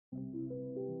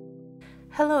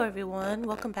Hello everyone,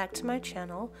 welcome back to my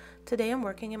channel. Today I'm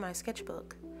working in my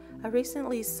sketchbook. I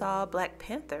recently saw Black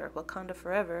Panther: Wakanda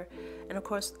Forever, and of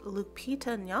course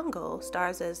Lupita Nyong'o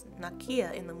stars as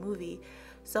Nakia in the movie,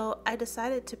 so I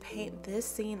decided to paint this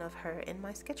scene of her in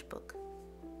my sketchbook.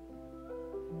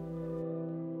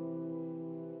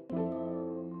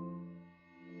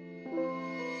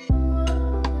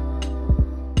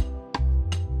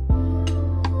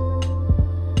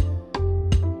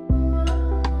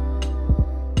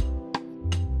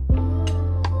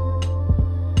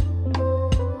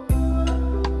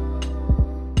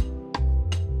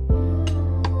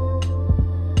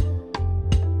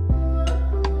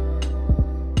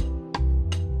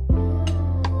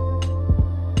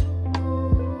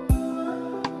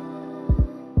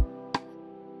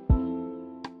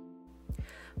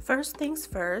 First things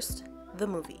first, the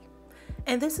movie.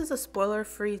 And this is a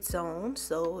spoiler-free zone,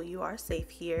 so you are safe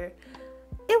here.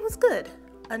 It was good.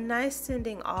 A nice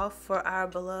sending off for our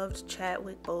beloved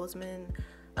Chadwick Boseman.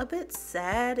 A bit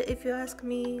sad, if you ask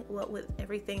me, what with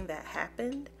everything that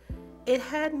happened. It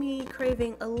had me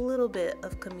craving a little bit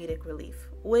of comedic relief,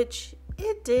 which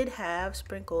it did have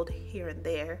sprinkled here and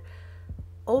there.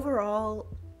 Overall,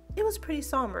 it was pretty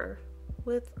somber,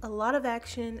 with a lot of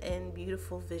action and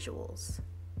beautiful visuals.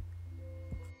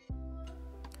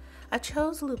 I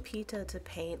chose Lupita to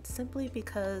paint simply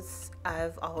because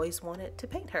I've always wanted to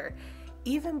paint her,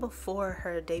 even before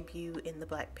her debut in the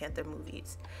Black Panther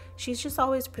movies. She's just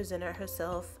always presented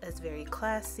herself as very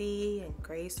classy and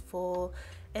graceful,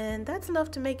 and that's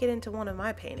enough to make it into one of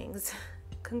my paintings.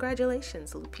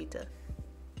 Congratulations, Lupita.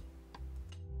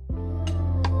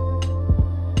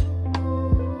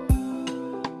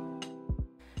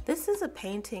 This is a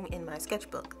painting in my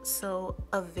sketchbook, so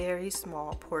a very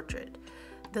small portrait.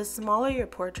 The smaller your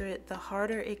portrait, the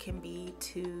harder it can be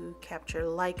to capture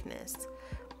likeness.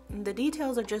 The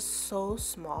details are just so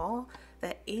small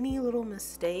that any little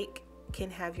mistake can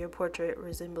have your portrait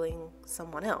resembling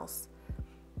someone else.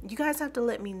 You guys have to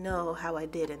let me know how I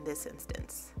did in this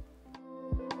instance.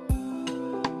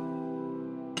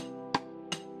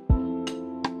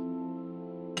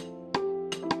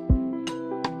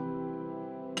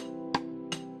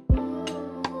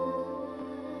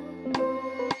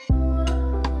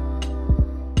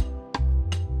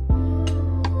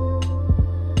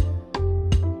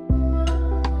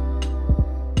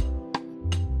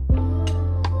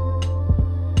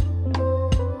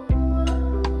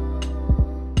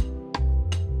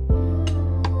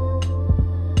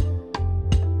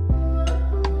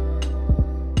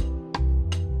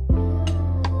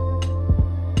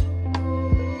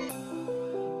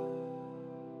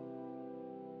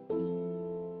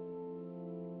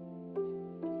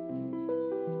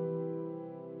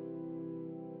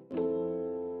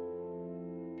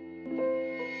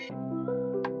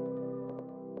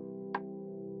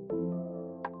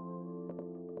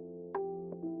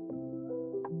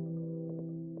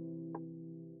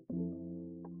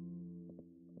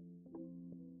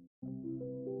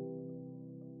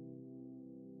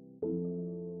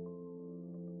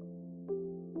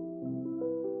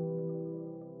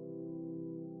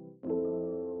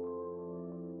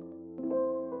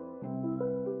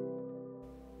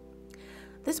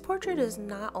 This portrait is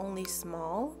not only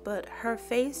small, but her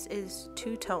face is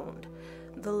two-toned.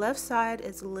 The left side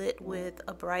is lit with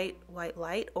a bright white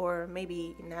light, or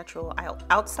maybe natural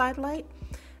outside light,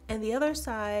 and the other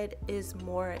side is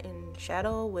more in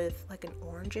shadow with like an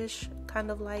orangish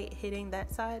kind of light hitting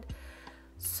that side.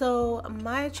 So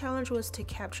my challenge was to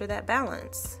capture that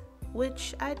balance,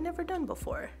 which I'd never done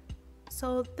before.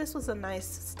 So this was a nice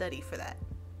study for that.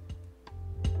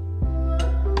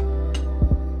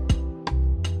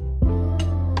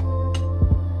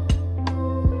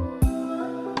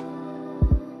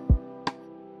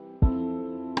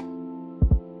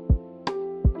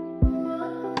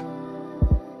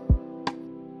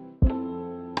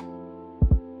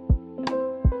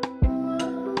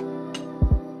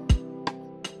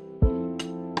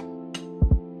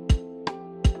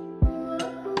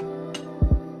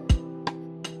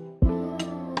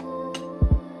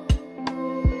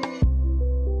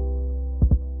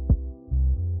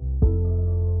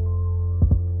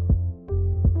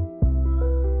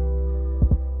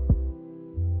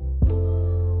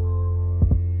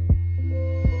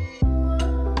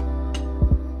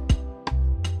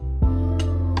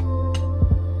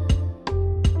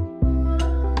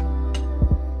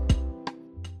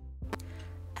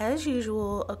 As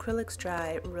usual, acrylics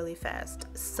dry really fast,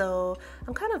 so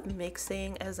I'm kind of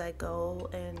mixing as I go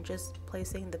and just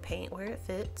placing the paint where it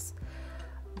fits.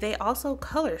 They also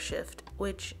color shift,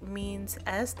 which means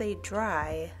as they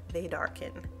dry, they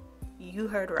darken. You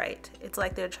heard right. It's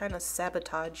like they're trying to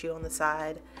sabotage you on the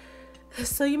side.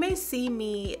 So you may see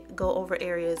me go over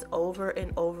areas over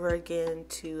and over again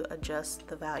to adjust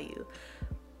the value,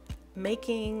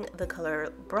 making the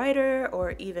color brighter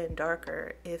or even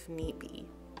darker if need be.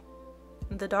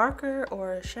 The darker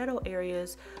or shadow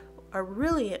areas are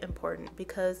really important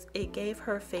because it gave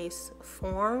her face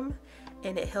form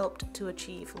and it helped to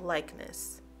achieve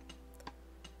likeness.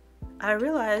 I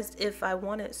realized if I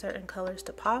wanted certain colors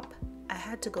to pop, I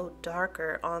had to go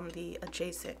darker on the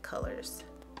adjacent colors.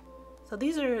 So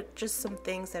these are just some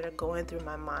things that are going through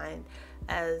my mind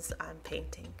as I'm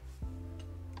painting.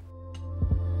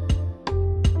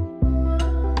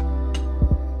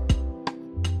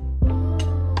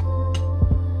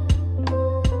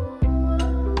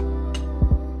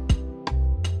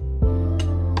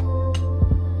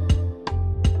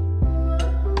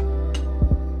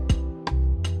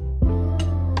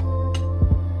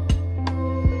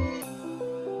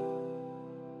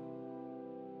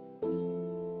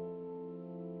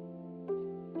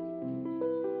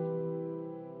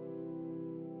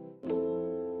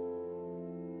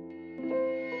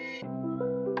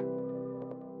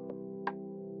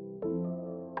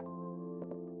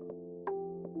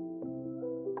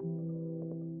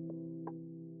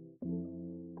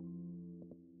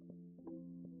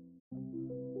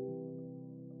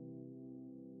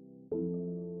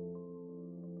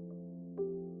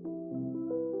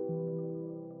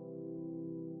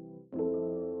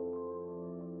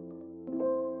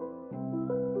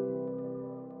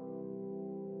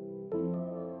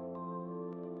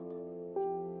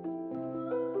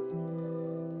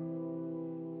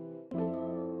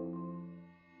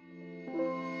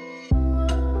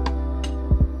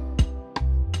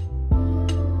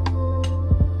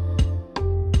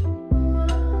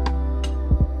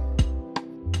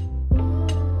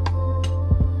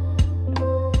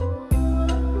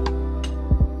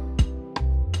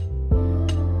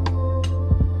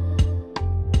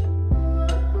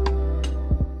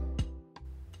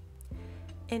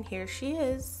 And here she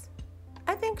is.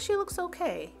 I think she looks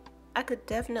okay. I could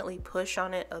definitely push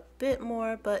on it a bit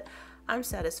more, but I'm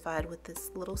satisfied with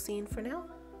this little scene for now.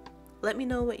 Let me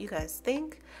know what you guys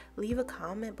think. Leave a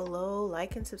comment below,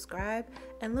 like and subscribe,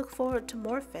 and look forward to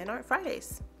more Fan Art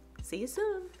Fridays. See you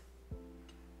soon.